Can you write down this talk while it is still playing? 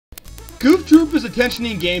Goof Troop is a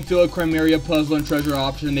tensioning game-filled Chimera puzzle and treasure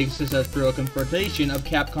option that makes this a thrill confrontation of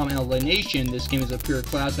Capcom and LA Nation. This game is a pure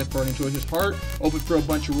classic for an choice's heart, open for a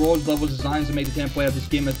bunch of roles, levels, designs, and make the gameplay of this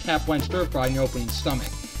game a tap-line stir-fry in your opening stomach.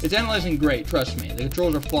 It's analyzing great, trust me. The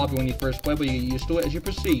controls are floppy when you first play, but you get used to it as you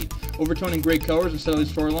proceed. Overtoning great colors and steady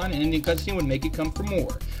storyline and ending cutscene would make you come for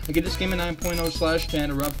more. I give this game a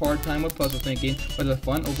 9.0/10, a rough hard time with puzzle thinking, but a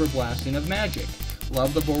fun over blasting of magic.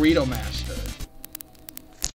 Love the Burrito Master.